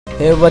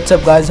Hey what's up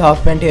guys,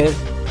 half pant here.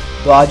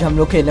 तो आज हम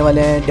लोग खेलने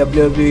वाले हैं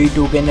WWE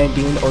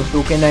 2K19 और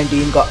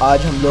 2K19 का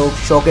आज हम लोग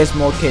शोकेस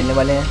मोड खेलने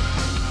वाले हैं।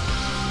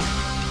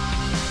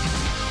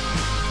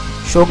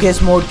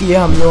 शोकेस मोड की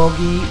हम लोगों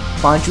की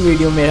 5वीं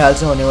वीडियो मेरे ख्याल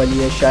से होने वाली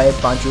है, शायद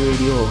 5वीं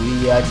वीडियो होगी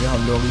ये आज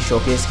हम लोगों की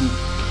शोकेस की।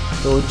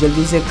 तो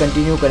जल्दी से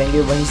कंटिन्यू करेंगे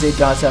वहीं से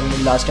जहाँ से हमने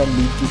लास्ट टाइम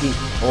लीव की थी।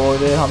 और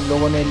हम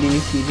लोगों ने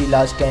लीव की थी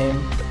लास्ट टाइम,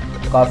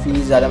 काफ़ी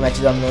ज़्यादा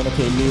मैचेस हम लोगों ने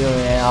खेल लिए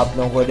हुए हैं। आप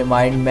लोगों को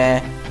रिमाइंड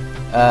मैं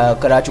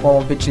करा चुका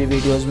हूँ पिछली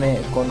वीडियोस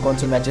में कौन कौन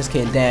से मैचेस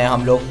खेलते हैं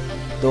हम लोग।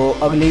 तो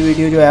अगली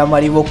वीडियो जो है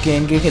हमारी वो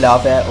केन के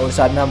ख़िलाफ़ है। और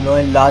साथ में हम लोगों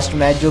ने लास्ट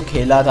मैच जो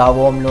खेला था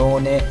वो हम लोगों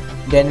ने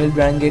डैनियल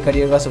ब्रायन के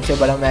करियर का सबसे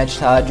बड़ा मैच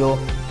था जो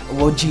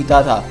वो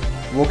जीता था।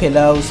 वो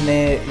खेला उसने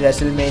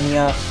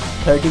रेसलमेनिया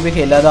 30 पे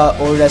खेला था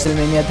और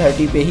रेसलमेनिया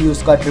 30 पे ही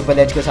उसका ट्रिपल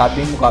एच के साथ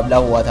भी मुकाबला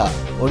हुआ था।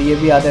 और ये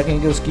भी याद रखें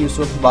कि उसकी उस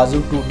वक्त बाजू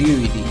टूटी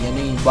हुई थी,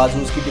 यानी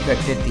बाजू उसकी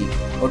डिफेक्टेड थी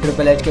और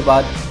ट्रिपल एच के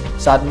बाद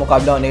साथ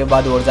मुकाबला होने के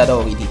बाद और ज़्यादा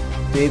हो गई थी।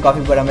 तो ये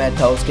काफ़ी बड़ा मैच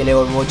था उसके लिए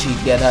और वो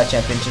जीत गया था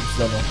चैम्पियनशिप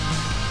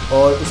दोनों।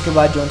 और उसके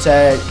बाद जो सा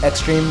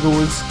एक्सट्रीम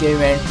रूल्स के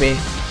इवेंट पे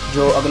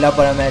जो अगला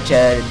बड़ा मैच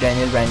है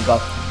डैनियल ब्रायन का,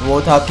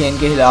 वो था केन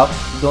के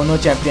खिलाफ दोनों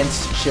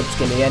चैम्पियनशिप्स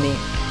के लिए, यानी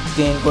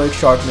केन को एक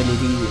शॉट मिली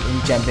थी इन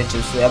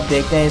चैम्पियनशिप से। अब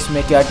देखते हैं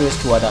इसमें क्या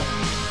ट्विस्ट हुआ था।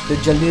 तो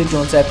जल्दी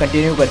जो सा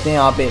कंटिन्यू करते हैं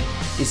यहाँ पे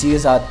इसी के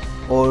साथ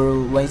और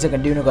वहीं से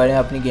कंटिन्यू करें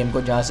अपनी गेम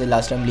को जहाँ से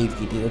लास्ट टाइम लीव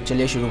की थी। तो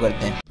चलिए शुरू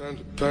करते हैं।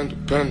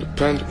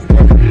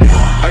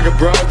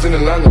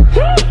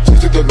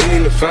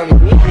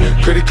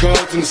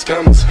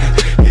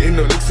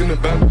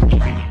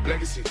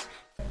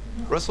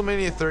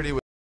 WrestleMania 30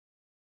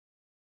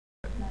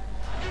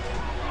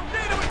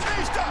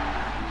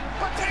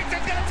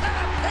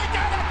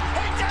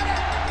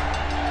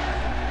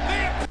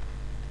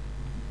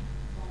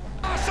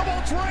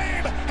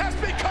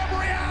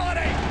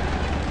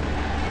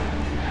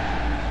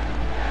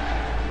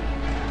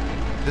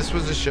 This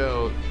was a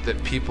show that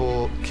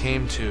people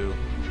came to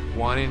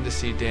wanting to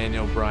see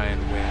Daniel Bryan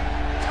win.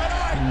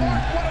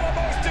 Tonight, one of the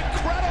most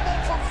incredible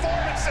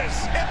performances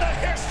in the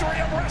history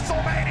of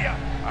WrestleMania.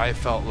 I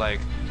felt like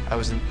I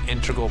was an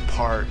integral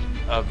part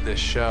of this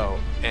show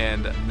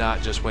and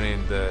not just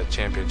winning the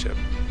championship.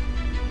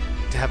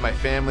 To have my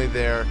family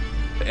there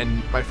and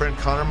my friend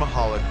Connor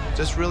Mahalik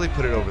just really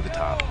put it over the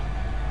top.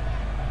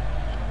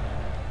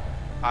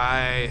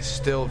 I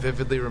still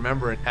vividly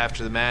remember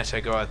after the match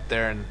I go out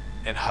there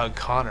and hug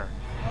Connor.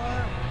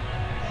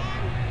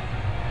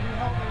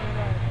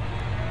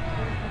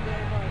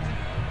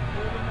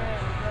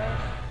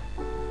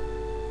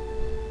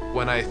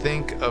 When I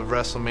think of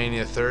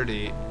WrestleMania 30,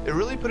 it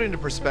really put into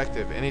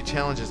perspective any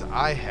challenges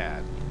I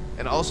had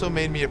and also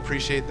made me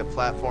appreciate the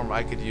platform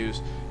I could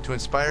use to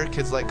inspire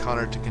kids like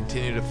Connor to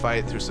continue to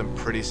fight through some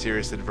pretty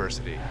serious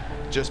adversity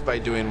just by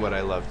doing what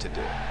I love to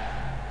do.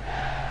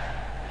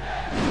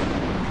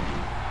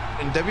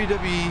 In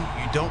WWE,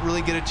 you don't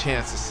really get a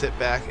chance to sit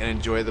back and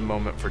enjoy the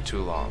moment for too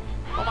long.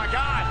 Oh my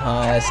God!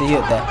 ऐसे ही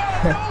होता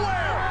है।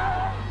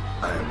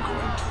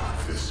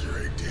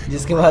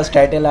 जिसके पास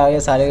title आ गया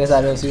सारे के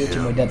सारे उसी में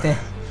चिमट जाते हैं,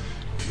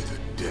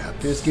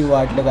 फिर उसकी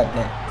वाट लगाते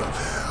हैं।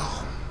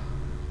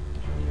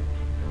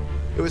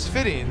 It was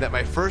fitting that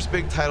my first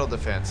big title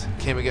defense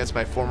came against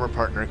my former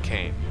partner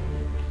Kane.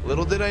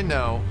 Little did I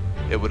know,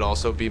 it would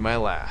also be my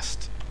last.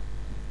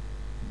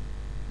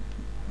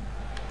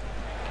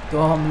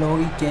 तो हम लोगों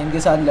की केन के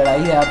साथ लड़ाई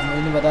है। आप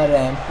मुझे नहीं पता,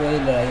 रैंप पे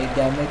लड़ाई,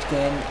 डैमेज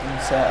केन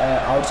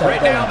आउटसाइड पर है।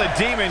 तो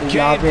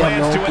यहाँ पे हम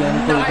लोगों केन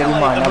को इधर ही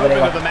मारना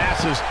पड़ेगा।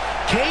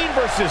 Kane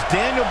versus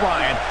Daniel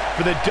Bryan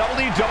for the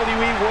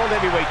WWE World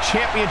Heavyweight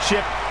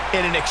Championship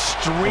in an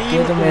extreme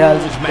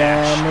rules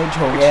match. Damage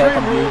हो गया है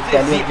कंप्लीट,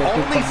 पहले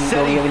ऑब्जेक्टिव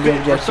कंप्लीट हो गया।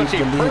 अगली ऑब्जेक्टिव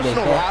जल्दी से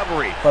देखते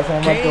हैं।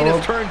 Performer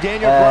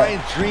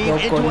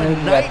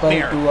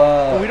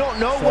We don't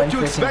know what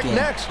to expect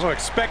next. Well,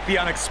 expect the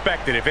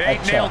unexpected. If it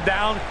ain't nailed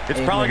down,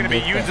 it's probably going to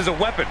be used as a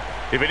weapon.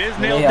 If it is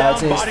nailed down,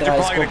 bodies are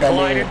probably going to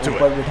collide into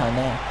it. ऊपर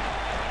बिठाना है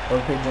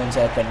और फिर zone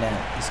सा करना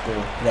है, इसको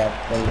grab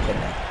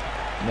करना है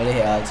मेरे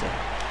ख्याल से।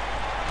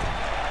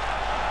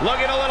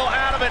 Looking a little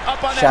out of it,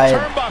 up on that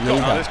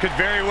turnbuckle. Oh, this could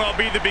very well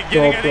be the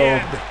beginning of the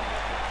end.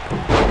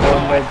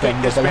 Oh, I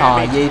think this may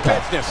be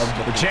business.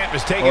 The champ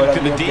is taking it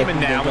to the demon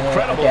now.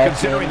 Incredible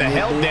considering the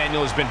hell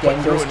Daniel has been put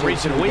through in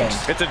recent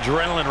weeks. It's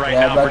adrenaline right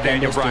now for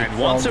Daniel Bryan.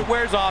 Once it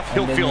wears off,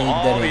 he'll feel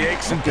all the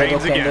aches and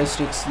pains again.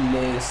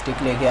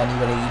 Stick लेके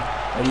आनी पड़ेगी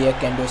और ये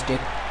can do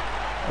stick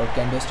और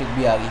can do stick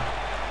भी आ गई।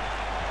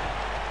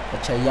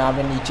 अच्छा, यहाँ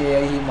पे नीचे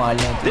ही मार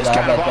लें तो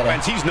ज़्यादा बेहतर है।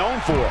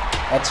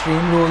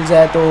 एक्सट्रीम रूल्स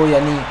है तो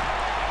यानी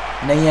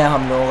नहीं है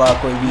हम लोगों का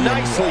कोई भी,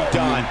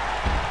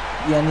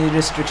 यानी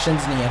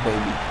रिस्ट्रिक्शंस नहीं है कोई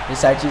भी। ये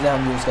सारी चीज़ें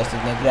हम यूज़ कर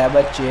सकते हैं। Grab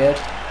a chair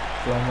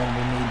from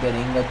underneath the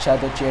ring. अच्छा,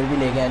 तो चेयर भी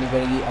लेके आनी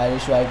पड़ेगी।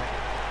 Irish white.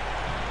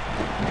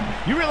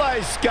 You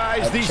realize,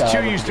 guys, these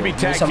two used to be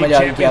tag team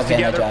champions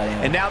together,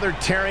 and now they're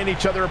tearing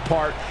each other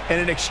apart in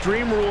an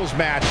Extreme Rules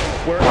match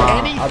where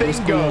anything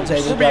goes.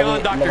 We're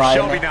beyond Dr.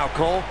 Shelby now,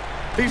 Cole.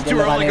 These two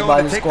are only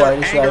going to take their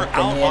anger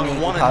out on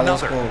one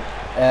another.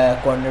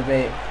 Corner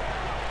पे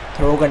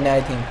throw करना,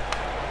 I think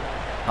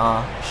हाँ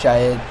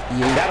शायद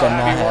यही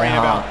करना है,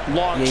 हाँ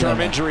यही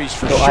करना है।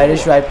 तो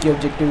आयरिश वाइप की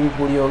ऑब्जेक्टिव भी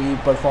पूरी होगी।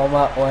 परफॉर्म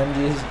OMG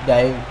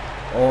डाइव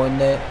ऑन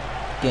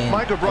केन।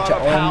 अच्छा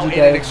OMG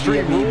डाइव भी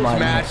अभी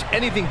मारनी है।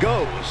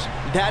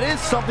 That is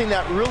something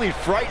that really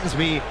frightens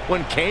me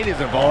when Kane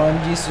is involved.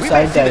 OMG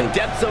suicide dive,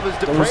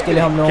 तो उसके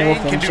लिए हम लोगों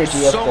को फिनिशर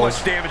चाहिए so much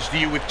damage to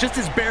you with just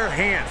his bare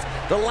hands.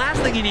 The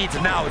last thing he needs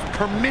now is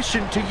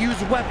permission to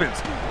use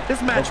weapons.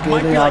 This match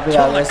might be like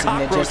killing a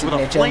cockroach with a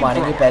flamethrower.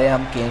 मारेंगे पहले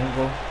हम केन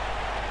को,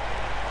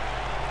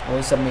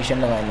 वो submission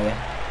लगाएंगे।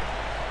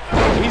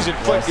 He's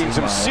inflicting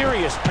some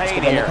serious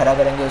pain here. खड़ा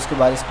करेंगे, उसके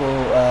बाद इसको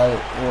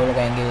वो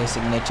लगाएंगे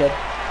signature.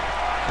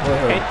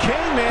 And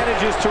Kane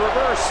manages to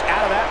reverse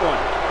out of that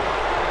one.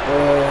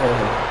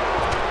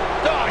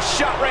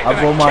 अब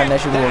वो मारना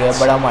शुरू हो गया,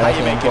 बड़ा मारा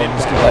केन को,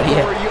 उसकी बारी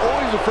है।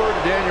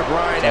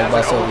 चल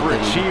बस हो गई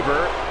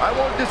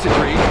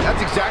तेरी,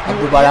 अब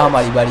दोबारा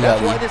हमारी बारी आ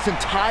गई।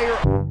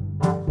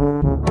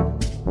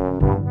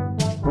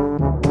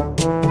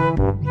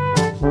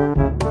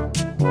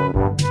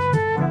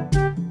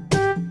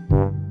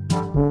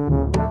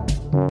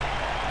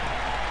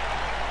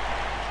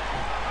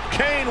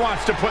 Kane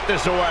wants to put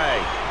this away.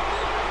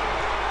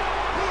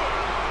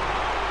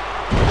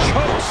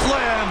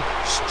 Slam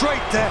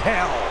straight to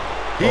hell.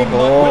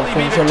 ओहो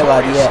फिनिशर लगा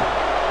दिया।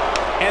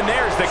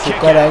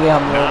 शुक्र है कि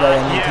हम लोगों का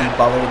नहीं थी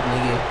पावर इतनी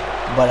कि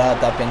बड़ा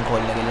था पिन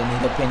खोलने के लिए, नहीं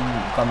तो पिन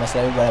का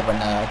मसला भी बड़ा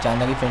पड़ना था।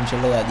 अचानक ही फिनिशर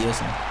लगा दिया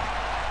उसने।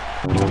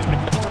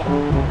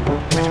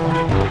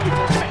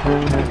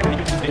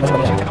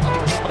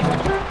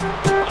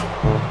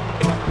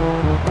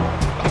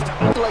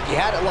 Like he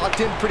had it locked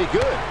in pretty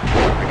good.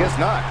 I guess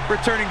not.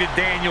 Returning to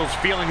Daniel's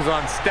feelings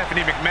on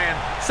Stephanie McMahon.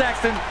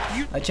 Saxton,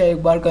 you... अच्छा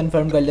एक बार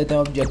कंफर्म कर लेते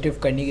हैं ऑब्जेक्टिव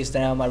करनी किस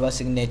तरह। हमारे पास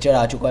सिग्नेचर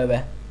आ चुका है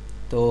वह,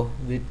 तो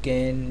with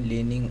can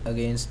leaning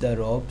against the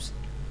ropes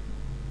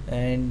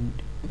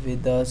and with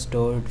the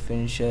stored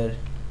finisher.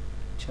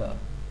 अच्छा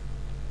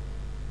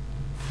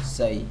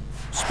सही,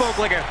 spoke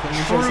like a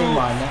true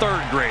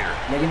third grader.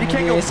 लेकिन मुझे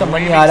ये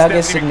समझ नहीं आ रहा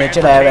कि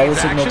सिग्नेचर आया है, वो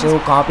सिग्नेचर को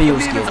कहाँ पे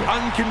यूज़ किया जाए।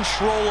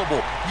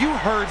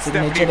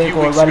 सिग्नेचर एक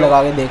और बार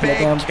लगा के देख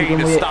लेते हैं हम, क्योंकि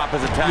मुझे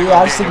ये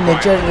यार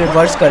सिग्नेचर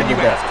रिवर्स कर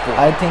देता है।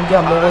 आई थिंक कि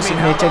हम लोगों को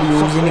सिग्नेचर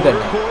यूज़ ही नहीं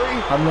करना,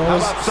 हम लोगों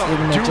को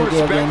सिग्नेचर के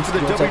अगेंस्ट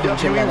जो सा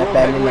फिनिशर लाना है,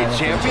 पहले लाना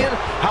है,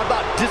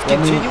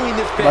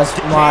 बस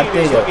मारते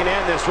जाओ।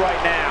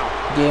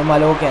 गेम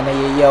वालों को कहना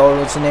यही है, और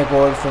उसने एक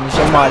और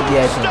फिनिशर मार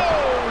दिया है।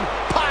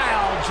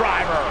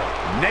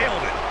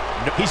 Nailed it.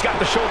 He's got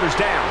the shoulders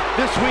down.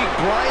 This week,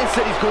 Brian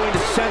said he's going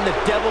to send the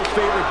devil's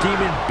favorite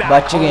demon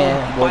back home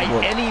by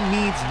any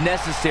means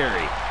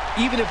necessary.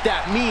 Even if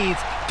that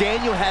means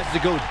Daniel has to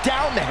go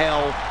down to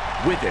hell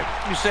with him.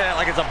 You say that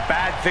like it's a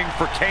bad thing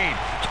for Kane.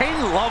 Kane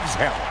loves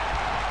hell.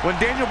 When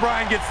Daniel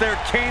Bryan gets there,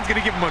 Kane's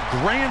going to give him a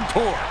grand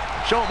tour.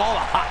 Show him all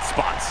the hot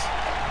spots.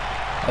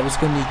 अब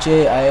इसको नीचे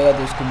आएगा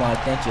तो इसको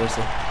मारते हैं chair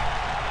से।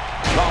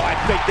 Oh, I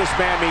think this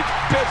man means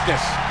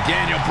business.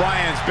 Daniel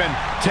Bryan's been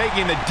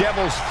taking the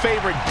devil's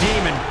favorite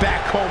demon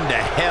back home to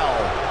hell.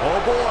 Oh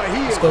boy, he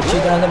is. इसको अच्छी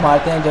तरह से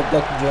मारते हैं जब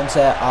तक जोन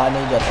से आ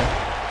नहीं जाता,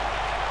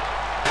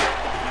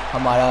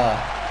 हमारा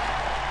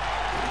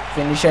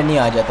फिनिशर नहीं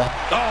आ जाता।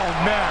 Oh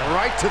man,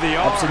 right to the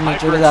अब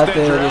सिग्नेचर के साथ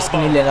रिस्क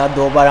नहीं लेना।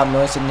 2 बार हम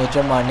लोगों ने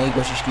सिग्नेचर मारने की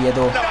कोशिश की है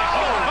तो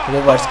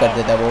रिवर्स कर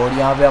देता है वो, और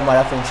यहाँ पे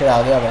हमारा फिनिशर आ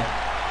गया है,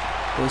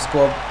 तो इसको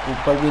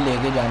ऊपर भी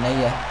लेके जाना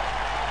ही है।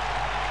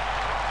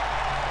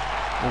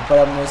 ऊपर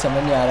अब मुझे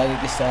समझ नहीं आ रहा कि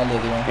किस तरह ले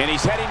गए।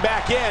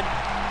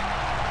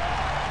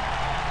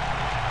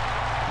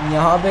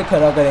 यहाँ पे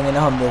खड़ा करेंगे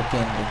ना हम लोग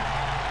केन को,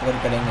 अगर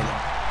करेंगे तो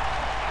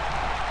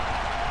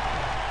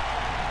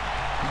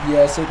ये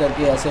ऐसे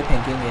करके ऐसे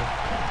फेंकेंगे।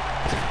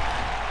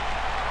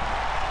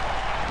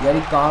 यार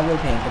कहाँ पे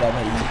फेंक रहा है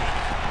भाई?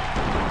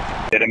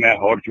 तेरे मैं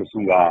होड़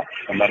चूसूंगा,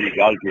 हमारी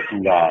गाल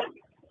चूसूंगा।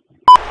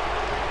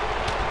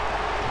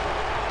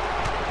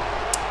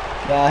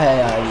 क्या है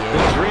यार ये?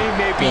 The dream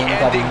may be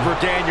ending for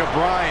Daniel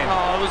Bryan. Oh,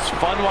 it was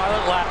fun while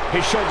it lasted.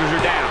 His shoulders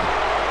are down.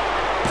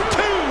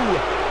 2.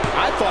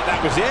 I thought that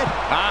was it.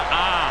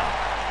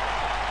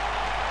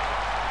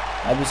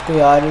 अब इसको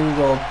यार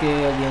रोक के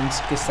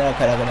अगेंस्ट किस तरह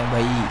खड़ा करें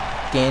भाई?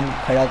 केन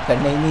खड़ा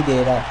करने ही नहीं दे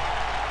रहा।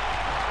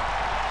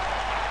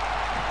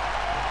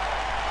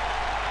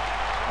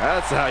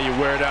 That's how you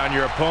wear down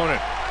your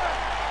opponent.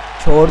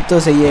 छोड़ तो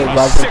सही है, एक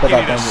बार तो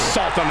बताता हूँ।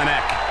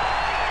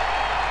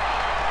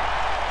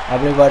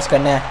 अब रिवर्स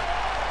करना है।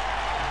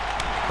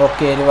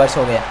 ओके रिवर्स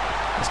हो गया,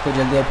 इसको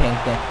जल्दी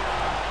फेंकते हैं।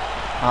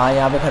 हाँ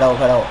यहाँ पे खड़ा हो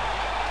खड़ा हो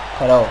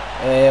खड़ा हो।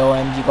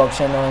 OMG का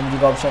ऑप्शन, OMG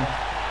का ऑप्शन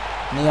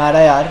नहीं आ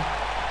रहा यार।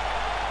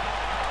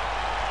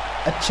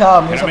 अच्छा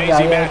मुझे समझ आ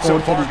गया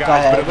कोड तरीका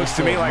है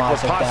जिससे मार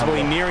सकते हैं हम।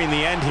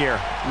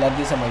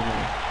 लगी समझ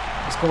में,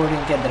 इसको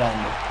रिंग के अंदर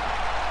आएंगे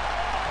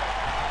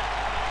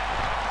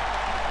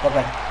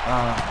पकड़।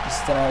 हाँ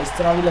इस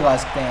तरह भी लगा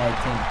सकते हैं I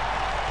think.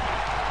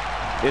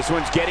 This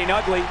one's getting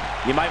ugly.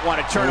 You might want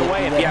to turn away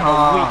if you have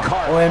a weak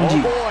heart. OMG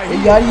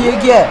यार ये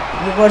क्या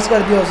है? रिवर्स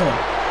कर दिया उसने।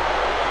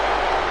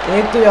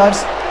 एक तो यार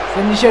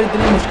फिनिशर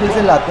इतनी मुश्किल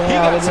से लाते हैं,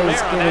 आगे से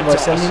इसके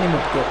रिवर्सल ही नहीं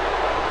मुटके।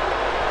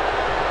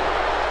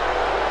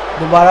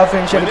 दोबारा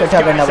फिनिशर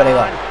इकट्ठा करना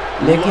पड़ेगा,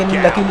 लेकिन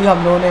लकीली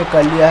हम लोगों ने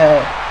कर लिया है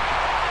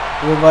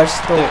रिवर्स।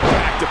 तो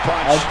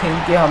आई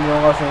थिंक कि हम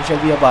लोगों का फिनिशर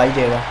भी अब आ ही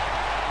जाएगा।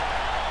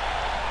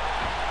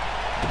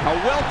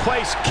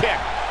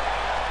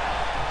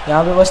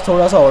 यहाँ पे बस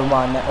थोड़ा सा और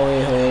मारना है।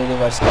 ओए होए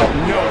रिवर्स कर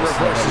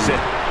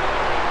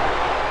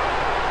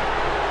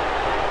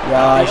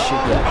यार,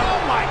 शिट यार।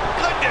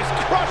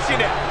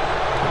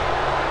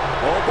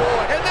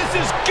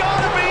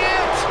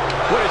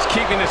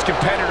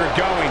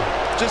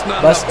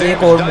 बस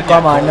एक और मुक्का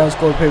मारना है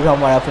उसको, फिर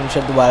हमारा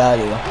फिनिशर दोबारा आ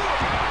जाएगा।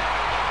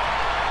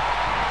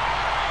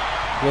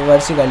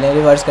 रिवर्स ही कर लें,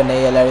 रिवर्स करना है,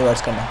 ये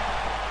रिवर्स करना,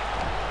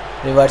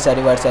 रिवर्स है,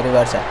 रिवर्स है,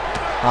 रिवर्स है।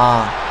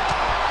 हाँ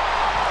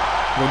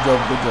गुड जॉब,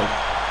 गुड जॉब।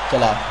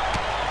 चला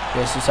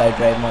ये सुसाइड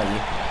ड्राइव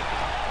मारिए,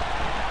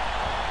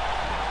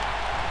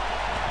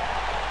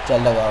 चल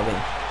लगा भाई।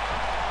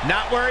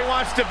 Not where he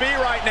wants to be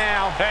right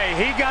now. Hey,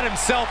 he got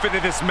himself into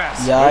this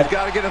mess. यार He's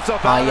got to get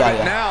himself out of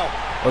it now.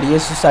 और ये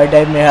सुसाइड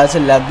ड्राइव मेरे ख्याल से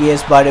लग गई है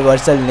इस बार,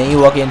 रिवर्सल नहीं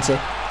हुआ केन से,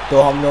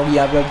 तो हम लोग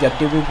यहाँ पे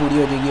ऑब्जेक्टिव भी पूरी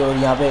हो जाएगी और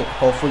यहाँ पे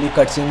होपफुली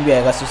कटसीन भी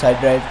आएगा सुसाइड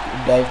ड्राइव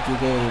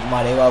क्योंकि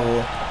मारेगा वो,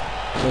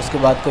 तो उसके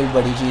बाद कोई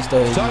बड़ी चीज़ तो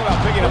होगी।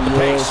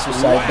 ये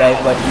सुसाइड ड्राइव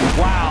बची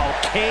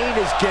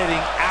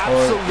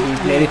और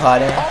रिप्ले दिखा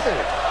रहे हैं,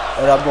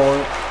 और अब और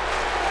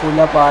फुल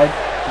पार्ट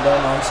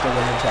अनाउंस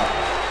टेबल में था।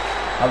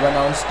 अब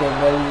अनाउंस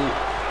टेबल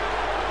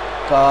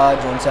का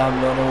जो सा हम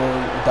लोगों ने वो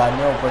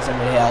उतारने ऊपर से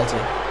मेरे ख्याल से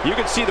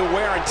चीज़ें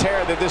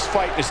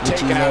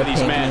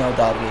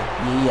उतार के,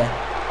 यही है।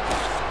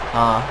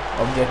 हाँ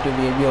ऑब्जेक्टिव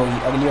ये भी होगी।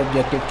 अगली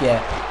ऑब्जेक्टिव क्या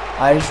है?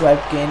 आयरिश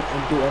वाइप केन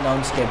इनटू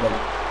अनाउंस टेबल।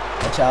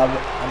 अच्छा अब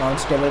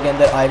अनाउंस टेबल के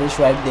अंदर आयरिश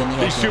वाइप देनी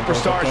है, तो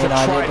केन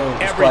आ जाए तो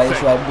उसको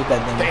आयरिश वाइप भी कर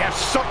देंगे।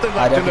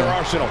 आ जाए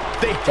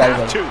चल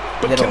भाई,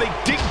 इधर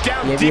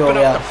ये भी हो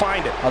गया।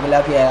 अगला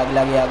क्या है?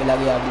 अगला गया, अगला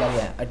गया, अगला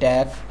गया।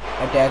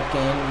 Attack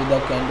cane with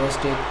a can do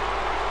stick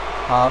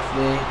half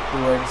way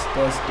towards the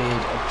stage.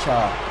 अच्छा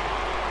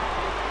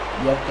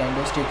यार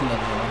कैंडो स्टिक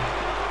लेनी है।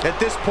 At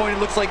this point, it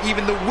looks like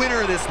even the winner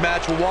of this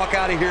match will walk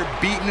out of here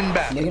beaten and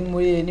battered. लेकिन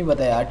मुझे ये नहीं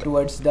पता यार,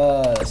 towards the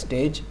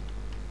stage,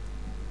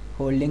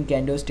 holding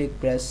candlestick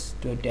press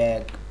to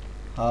attack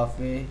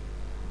halfway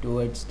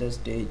towards the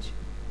stage.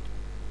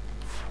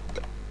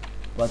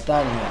 पता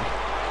नहीं यार।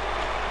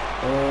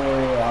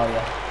 ओह आ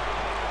गया,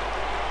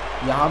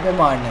 यहाँ पे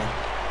मारना है,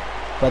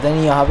 पता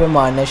नहीं यहाँ पे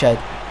मारना है शायद।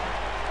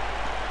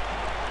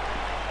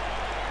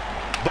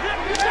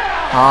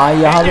 हाँ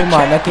यहाँ पे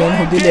मारना, केन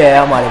खुद ही ले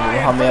आया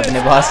हमें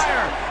अपने पास,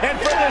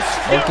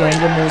 और केन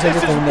के मुंह से भी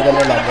खून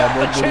निकलने लग गया।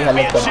 बहुत बुरी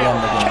हालत कर दी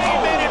हमने केन।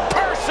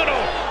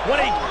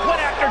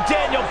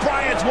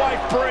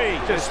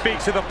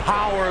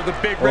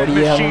 और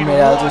ये हमें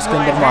मेरा तो उसके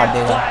अंदर मार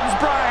देगा।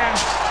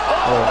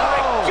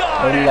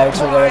 और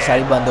लाइट्स वगैरह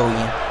सारी बंद हो गई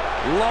हैं।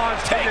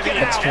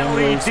 एक्सट्रीम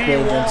रूल्स पे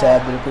जो है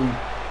बिल्कुल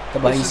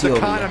तबाही सी हो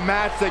गई है।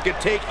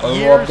 और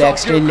वो अब बैक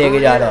स्टेज लेके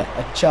जा रहा है।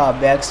 अच्छा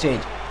बैक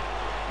स्टेज,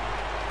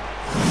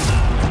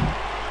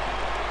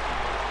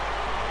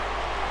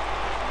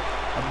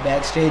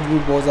 बैक स्टेज भी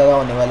बहुत ज़्यादा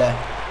होने वाला है।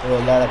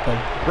 Roller upon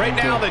Right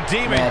now the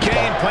Demon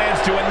Kane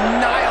plans to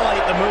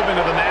annihilate the movement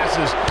of the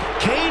masses.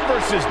 Kane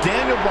versus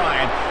Daniel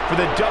Bryan for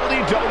the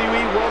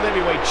WWE World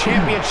Heavyweight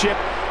Championship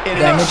in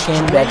an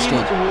extreme rules match.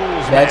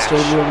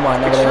 Backstage भी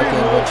मारना पड़ेगा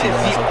केन को अच्छी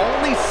तरह It's से। the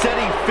only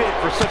setting fit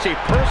for such a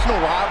personal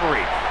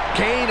rivalry.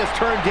 Kane has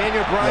turned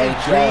Daniel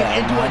Bryan's dream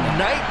into a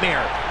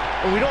nightmare.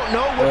 And we don't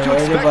know what to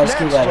expect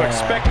next. So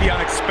expect the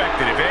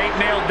unexpected. If it ain't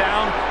nailed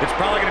down, it's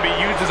probably going to be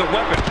used as a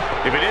weapon.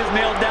 If it is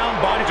nailed down,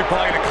 bodies are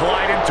probably going to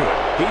collide into it.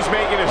 He's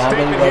making a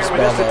statement here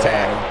with this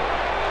attack.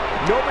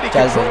 Nobody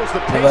controls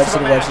the pace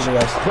of a match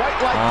quite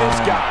like this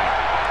guy.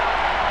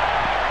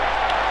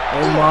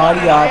 Oh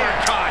मार यार,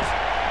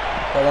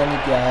 पता नहीं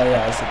क्या है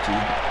यार सच्ची।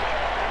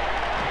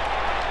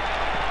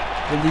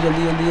 जल्दी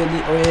जल्दी जल्दी जल्दी।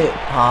 ओए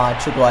हाँ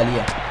छुटवा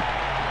लिया,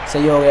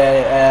 सही हो गया।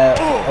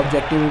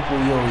 ऑब्जेक्टिव भी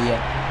पूरी हो गई है।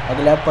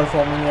 अगला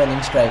performing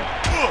running strike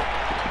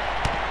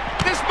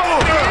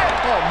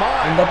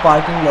in the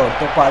parking lot.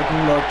 तो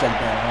पार्किंग लॉट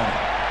चलते हैं। हाँ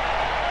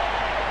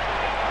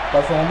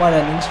performer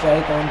running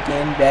strike on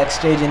cane back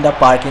stage in the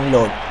parking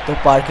lot. तो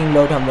पार्किंग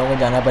लॉट हम लोगों को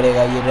जाना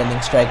पड़ेगा ये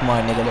रनिंग स्ट्राइक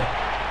मारने के लिए।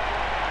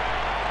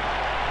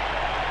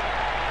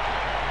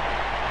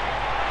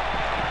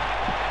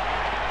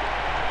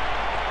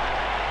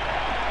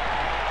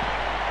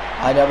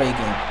 आजा भाई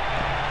केन,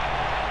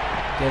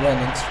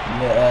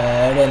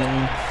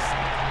 रनिंग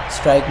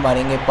स्ट्राइक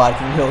मारेंगे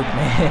पार्किंग लॉट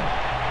में।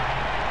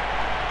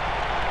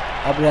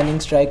 अब रनिंग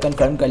स्ट्राइक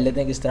कंफर्म कर लेते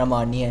हैं किस तरह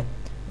मारनी है।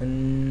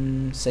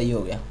 सही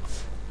हो गया।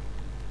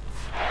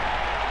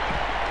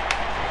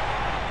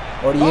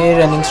 और ये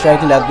रनिंग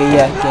स्ट्राइक लग गई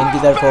है केन की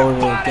तरफ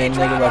और केन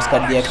ने रिवर्स कर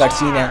दिया। कट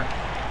सीन है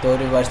तो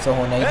रिवर्स तो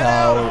होना ही था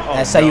और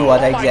ऐसा ही हुआ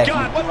था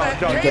एग्जैक्टली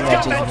इनके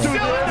मैचेस में।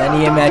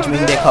 मैंने ये मैच भी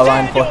देखा हुआ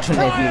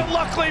अनफॉर्चुनेटली।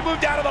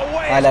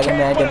 हालांकि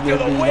मैं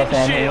WWE का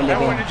फैन हूँ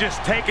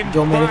लेकिन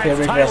जो मेरे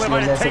फेवरेट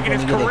रेसलर्स हैं सिर्फ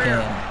उन्हीं के देखे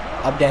हैं।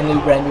 अब डैनियल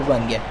ब्रायन भी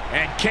बन गया।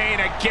 And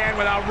Kane again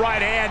with a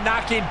right hand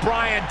knocking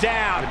Bryan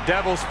down. The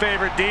Devil's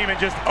favorite Demon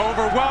just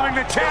overwhelming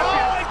the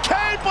champion. Oh, and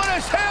Kane put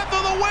his hand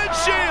through the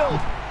windshield.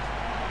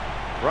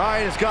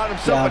 Bryan has got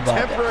himself a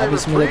temporary अब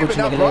इसमें कुछ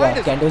निकलेगा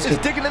can do stick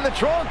sticking in the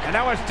trunk. And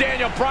now it's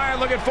Daniel Bryan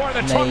looking for in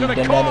the trunk of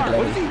the car.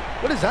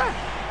 What is that?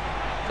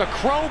 The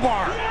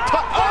crowbar.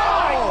 Oh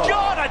my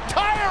God, a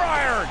tire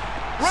iron.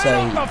 Right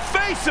on the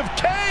face of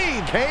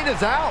Kane. Kane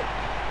is out.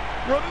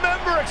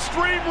 Remember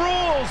Extreme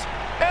Rules.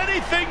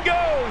 Anything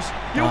goes.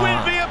 You win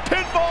via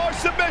pinfall or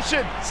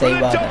submission for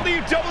the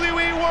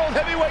WWE World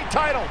Heavyweight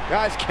title.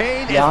 Guys,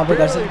 Kane is यहाँ पे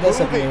कर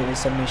सकते हैं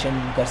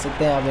submission कर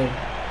सकते हैं यहाँ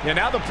पे Yeah,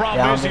 now the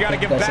problem is you got to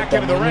get back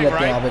into the ring,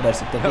 right?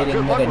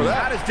 Good luck with that.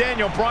 How does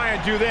Daniel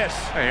Bryan do this?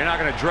 Hey, you're not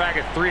going to drag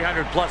a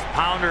 300-plus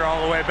pounder all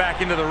the way back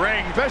into the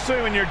ring,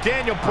 especially when you're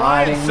Daniel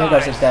Bryan's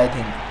size.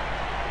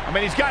 I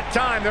mean, he's got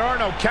time. There are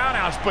no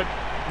countouts, but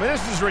I mean,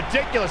 this is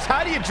ridiculous.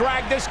 How do you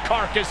drag this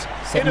carcass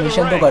into the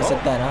ring?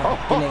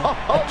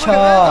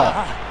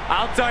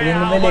 I'll tell you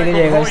how,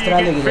 Michael Cole, you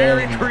get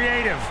very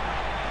creative.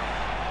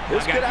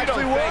 This could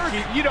actually work.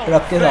 You don't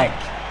think.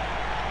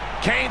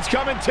 Kane's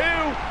coming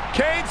too.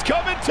 Kane's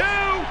coming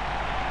too.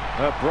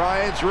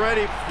 Bryan's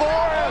ready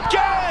for it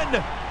again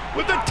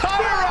with the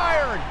tire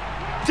iron.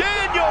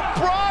 Daniel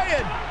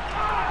Bryan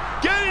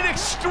getting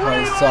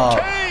extreme on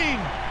Kane.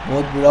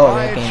 बहुत बुरा हो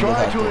गया केन के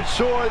साथ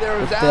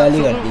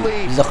उत्तेली कर दी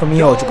जख्मी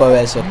हो चुका है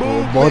वैसे वो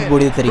बहुत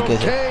बुरी तरीके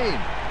से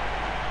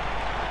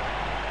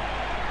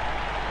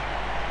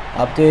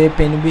अब तो ये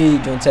पिन भी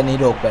जो सा नहीं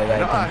रोक पाएगा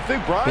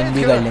पिन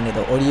भी कर लेंगे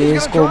तो और ये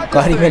इसको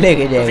गाड़ी में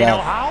लेके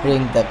जाएगा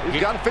रिंग तक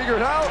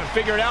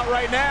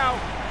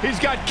He's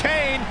got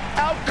Kane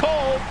out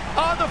cold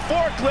on the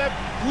forklift,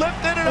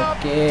 lifting it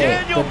up.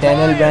 तो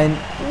डैनियल ब्रायन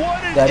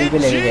गाड़ी पे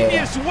लेके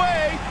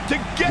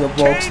जाएगा जो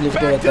बॉक्स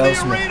लिफ्ट रहता है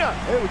उसमें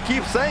We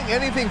keep saying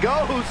anything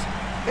goes,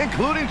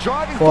 including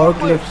driving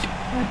forklift.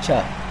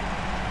 अच्छा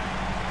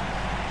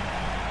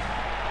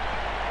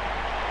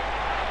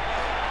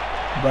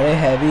बड़े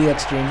हैवी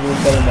एक्सट्रीम रूल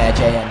का मैच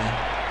है यानी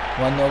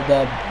one of the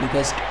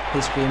biggest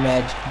history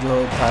match जो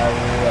था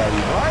वो है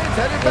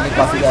यानी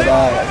काफ़ी ज़्यादा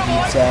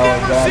अजीब सा और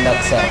बड़ा लक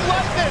सा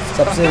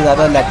सबसे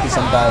ज़्यादा लक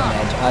किस्म का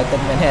मैच आज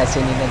तक मैंने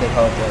ऐसे नहीं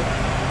देखा होता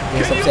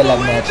ये सबसे अलग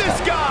मैच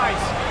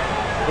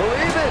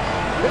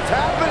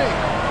था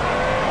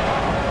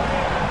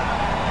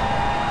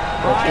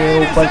ओके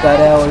ऊपर जा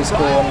रहा है और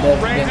इसको अंदर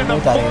रिंग में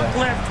उतारेगा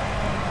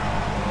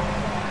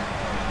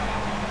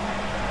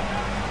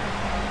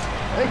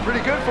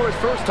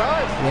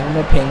रिंग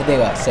में फेंक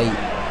देगा सही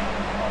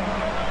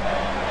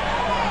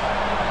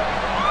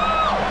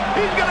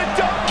He's going to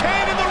dump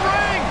Kane in the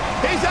ring.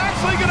 He's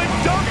actually going to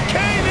dump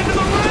Kane into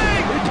the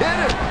ring. He did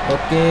it.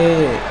 Okay.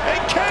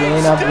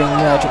 Kane अब रिंग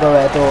में आ चुका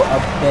है तो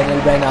अब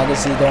डैनियल ब्रायन आगे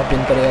सीधी तरह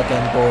पिन करेगा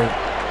केन को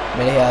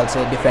मेरे ख्याल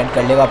से डिफेंड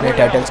कर लेगा अपने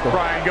टाइटल्स को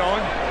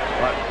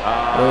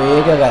तो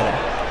ये क्या कर रहा है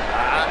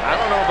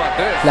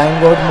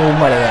फ्लाइंग बोर्ड मूव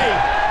मारेगा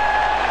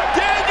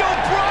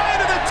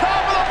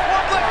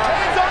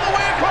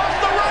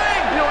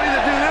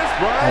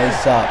भाई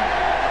साहब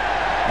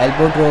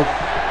एल्बो ड्रॉप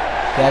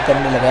क्या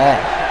करने लगा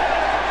है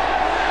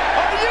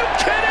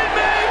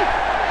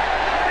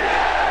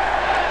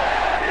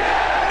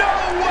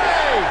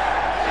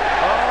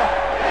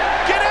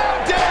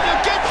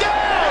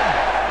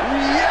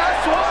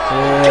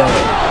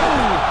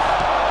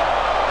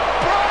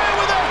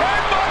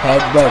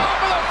हेडबट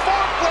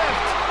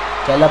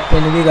चल अब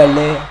पिन भी कर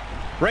ले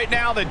Right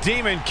now the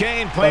Demon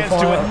Kane plans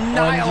to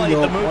annihilate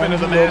the movement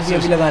of the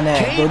masses.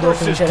 दो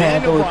फिनिशर हैं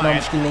तो इतना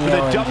मुश्किल नहीं है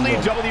the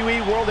WWE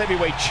World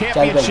Heavyweight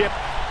Championship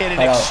in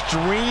an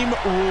Extreme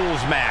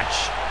Rules match.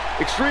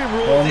 Extreme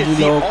Rules is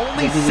the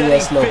only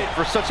setting fit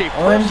for such a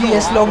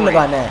personal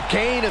rivalry.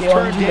 Kane has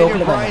turned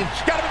Daniel Bryan.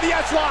 Got him in the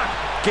S-lock.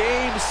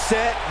 Game,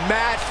 set,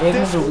 match.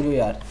 This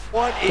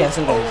one is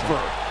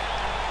over.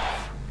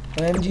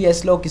 OMG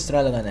S-lock किस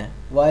तरह लगाना है?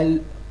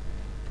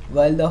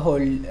 While the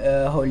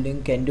holding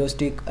kendo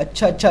stick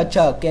अच्छा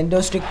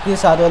kendo stick के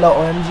साथ वाला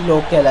OMG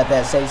lock कहलाता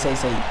है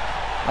सही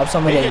अब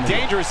समझ आएगी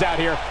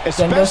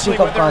kendo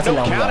stick अब कहाँ से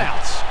लाऊंगा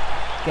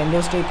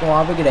kendo stick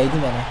वहाँ पे गिराई थी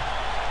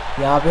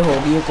मैंने यहाँ पे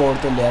होगी ये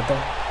कोड तो ले आता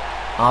हूँ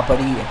हाँ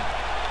पड़ी है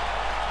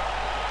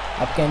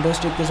अब kendo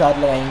stick के साथ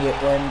लगाएंगे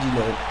OMG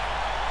lock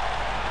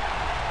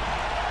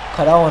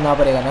खड़ा होना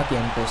पड़ेगा ना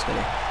केन को उसके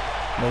लिए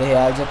मेरे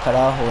ख्याल से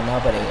खड़ा होना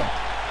पड़ेगा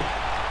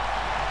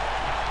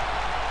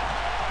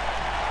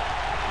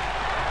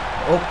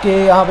ओके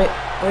यहाँ पे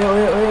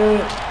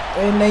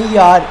ओए नहीं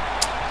यार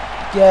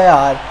क्या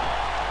यार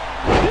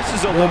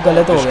ये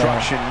गलत हो गया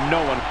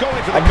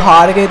अब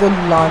हार गए तो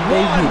लांडे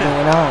ही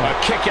जीतेंगे ना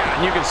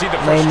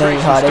नहीं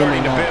हारे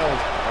नहीं ना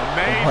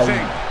भाई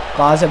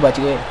कहाँ से बच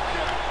गए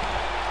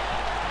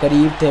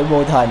करीब थे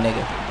बहुत हारने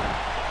के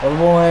और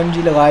वो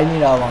OMG लगा ही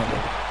नहीं रहा वहाँ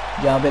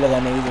पे जहाँ पे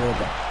लगाने की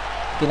ज़रूरत है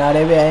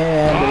किनारे पे आए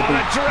हैं बिल्कुल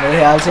मेरे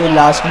ख्याल से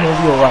लास्ट में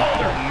भी होगा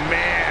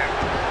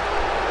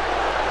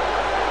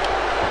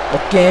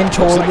केन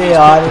छोड़ दे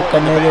यार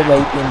करने दे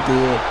भाई पिन के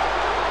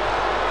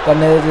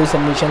करने दे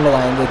सबमिशन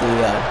लगाएंगे तो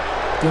यार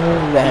क्यों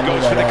रहम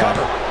नहीं कर रहा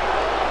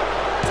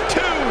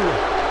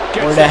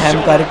और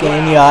रहम कर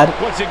केन यार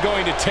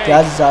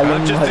क्या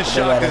जालिम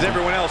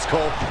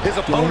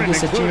केन की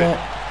सच्ची में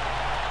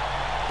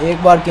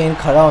एक बार केन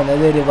खड़ा होने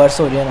दे रिवर्स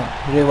हो जाए ना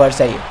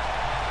रिवर्स आई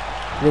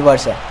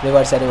रिवर्स है,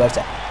 रिवर्स है, रिवर्स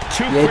है।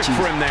 ये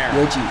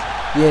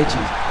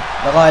चीज़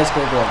लगा इसको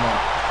गोल में,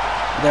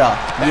 इधर आ,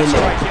 ये ले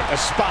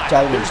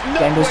चल गई।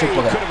 कैंडल स्टिक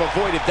पकड़,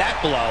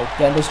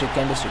 कैंडल स्टिक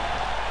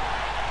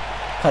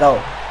खड़ा हो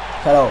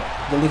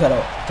जल्दी खड़ा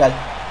हो, चल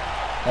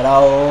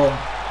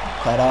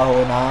खड़ा हो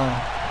ना,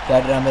 क्या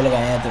ड्रामे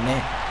लगाए हैं तूने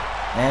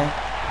हैं?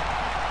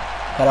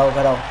 खड़ा हो।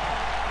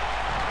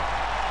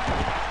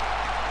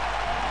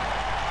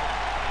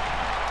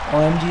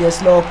 OMGS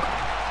लोग,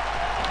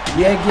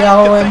 ये क्या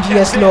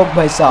OMGS लोग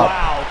भाई साहब,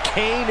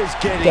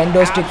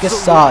 कैंडल स्टिक के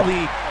साथ।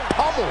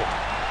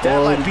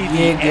 और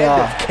ये क्या,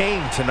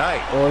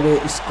 और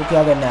इसको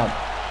क्या करना है अब?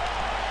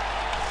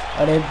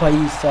 अरे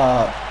भाई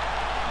साहब,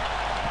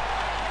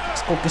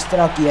 इसको किस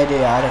तरह किया जाए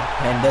यार?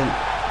 हैंडल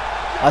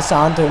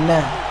आसान थोड़ी ना,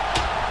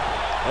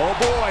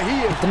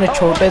 इतने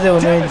छोटे से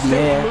उन्होंने दिए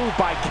हैं।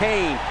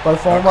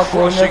 Perform a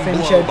corner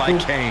finisher to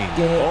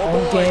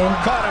cane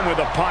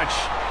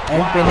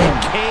and pin him.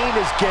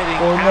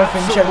 Corner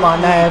finisher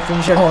मारना है,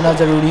 फिनिशर होना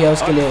ज़रूरी है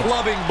उसके लिए,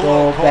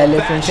 तो पहले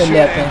फिनिशर ले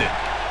आते हैं।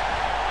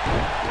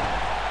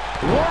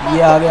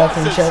 ये आ गया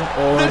फिनिशर,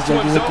 और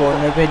जल्दी से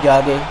कॉर्नर पे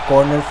जाके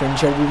कॉर्नर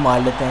फिनिशर भी मार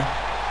लेते हैं।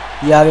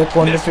 ये आ गया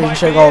कॉर्नर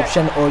फिनिशर का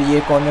ऑप्शन, और ये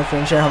कॉर्नर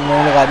फिनिशर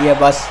हमने लगा दिया।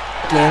 बस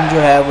केन जो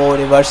है वो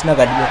रिवर्स ना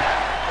कर दे,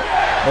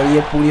 और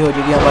ये पूरी हो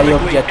जाएगी हमारी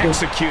ऑब्जेक्टिव।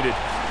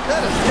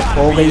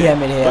 हो गई है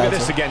मेरे ख्याल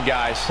से,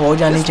 हो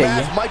जानी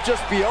चाहिए।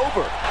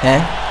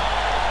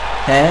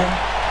 हैं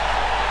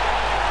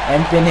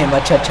एंड पिन हिम।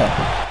 अच्छा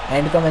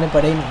एंड का मैंने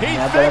पढ़ा ही नहीं,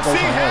 यहाँ पढ़ा तो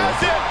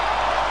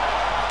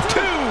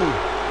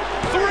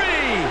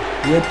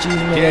ये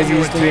चीज़ मेरे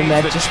अजीज। तो ये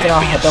मैच जिस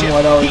तरह ख़त्म हो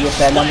रहा, और ये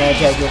पहला मैच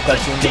है जो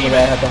कर्सिंग के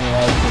बगैर ख़त्म हुआ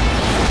है,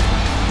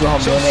 जो हम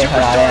लोगों ने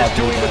हराया है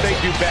अपने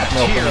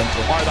ओपोनेंट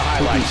को।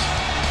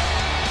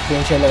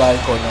 फिनिशर लगा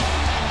कॉर्नर,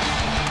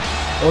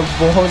 और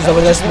बहुत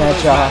ज़बरदस्त मैच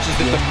रहा,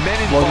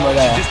 बहुत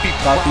मज़ा आया।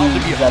 काफ़ी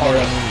ज़्यादा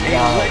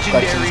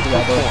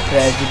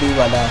ट्रेजिडी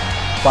वाला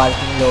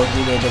पार्किंग लोड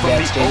भी ले,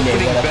 बैक स्टेज ले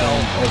गया अपना,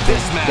 और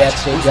बैक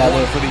स्टेज जाके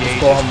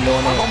उसको हम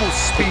लोगों ने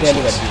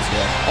पहले कर दी।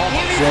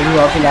 जो भी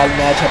हुआ फिलहाल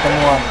मैच ख़त्म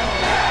हुआ,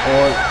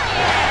 और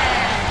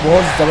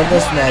बहुत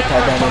ज़बरदस्त मैच था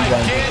डैनियल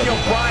ब्रायन के कदम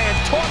का,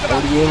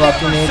 और ये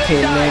वाकई में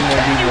खेलने में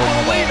भी बहुत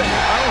मज़ा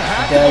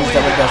आया,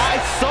 ज़बरदस्त।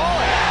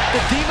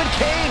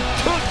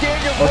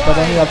 और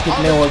पता नहीं अब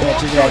कितने और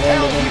मैचेस रह गए हैं,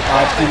 लेकिन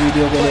आज की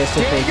वीडियो के लिए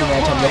सिर्फ एक ही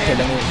मैच हम लोग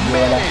खेलेंगे,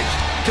 ये वाला,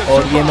 और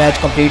ये मैच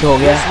कंप्लीट हो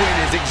गया।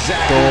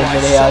 तो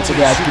मेरे ख्याल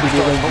से आज की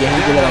वीडियो को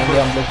यहीं पे लगाएंगे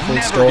हम लोग फुल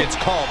स्टॉप।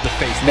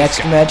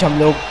 नेक्स्ट मैच हम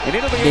लोग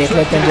देख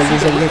लेते हैं जल्दी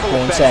से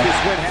कौन सा है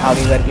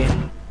आगे करके।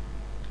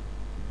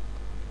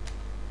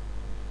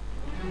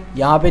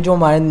 यहाँ पे जो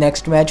हमारे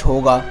नेक्स्ट मैच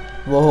होगा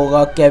वो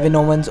होगा केविन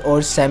ओवेंस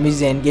और सैमी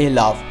ज़ेन के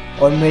खिलाफ,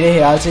 और मेरे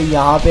ख्याल से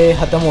यहाँ पे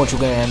ख़त्म हो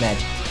चुके हैं मैच।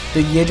 तो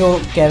ये जो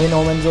केविन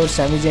ओवेंस और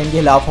सैमी ज़ेन के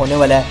खिलाफ होने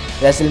वाला है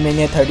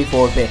रेसलमेनिया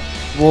 34 पे,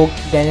 वो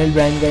डैनियल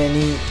ब्रायन का,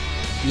 यानी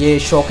ये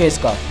शोकेस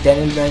का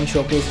डैनियल ब्रायन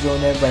शोकेस जो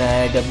उन्हें बनाया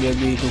है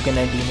WWE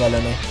 2K19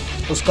 वालों ने,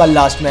 उसका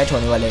लास्ट मैच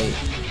होने वाला है।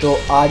 तो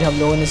आज हम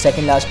लोगों ने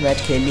सेकंड लास्ट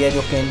मैच खेल लिया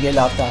जो केन के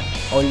खिलाफ था,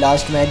 और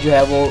लास्ट मैच जो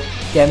है वो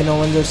केविन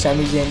ओवेंस और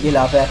सैमी ज़ेन के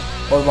खिलाफ है,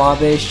 और वहाँ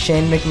पे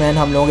शेन मैकमैन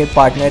हम लोगों के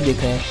पार्टनर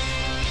दिख रहे हैं।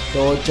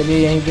 तो चलिए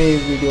यहीं पे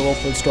वीडियो को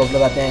फुल स्टॉप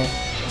लगाते हैं।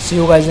 सी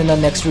you guys in the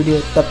next video,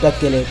 तब तक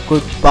के लिए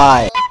गुड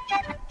बाय।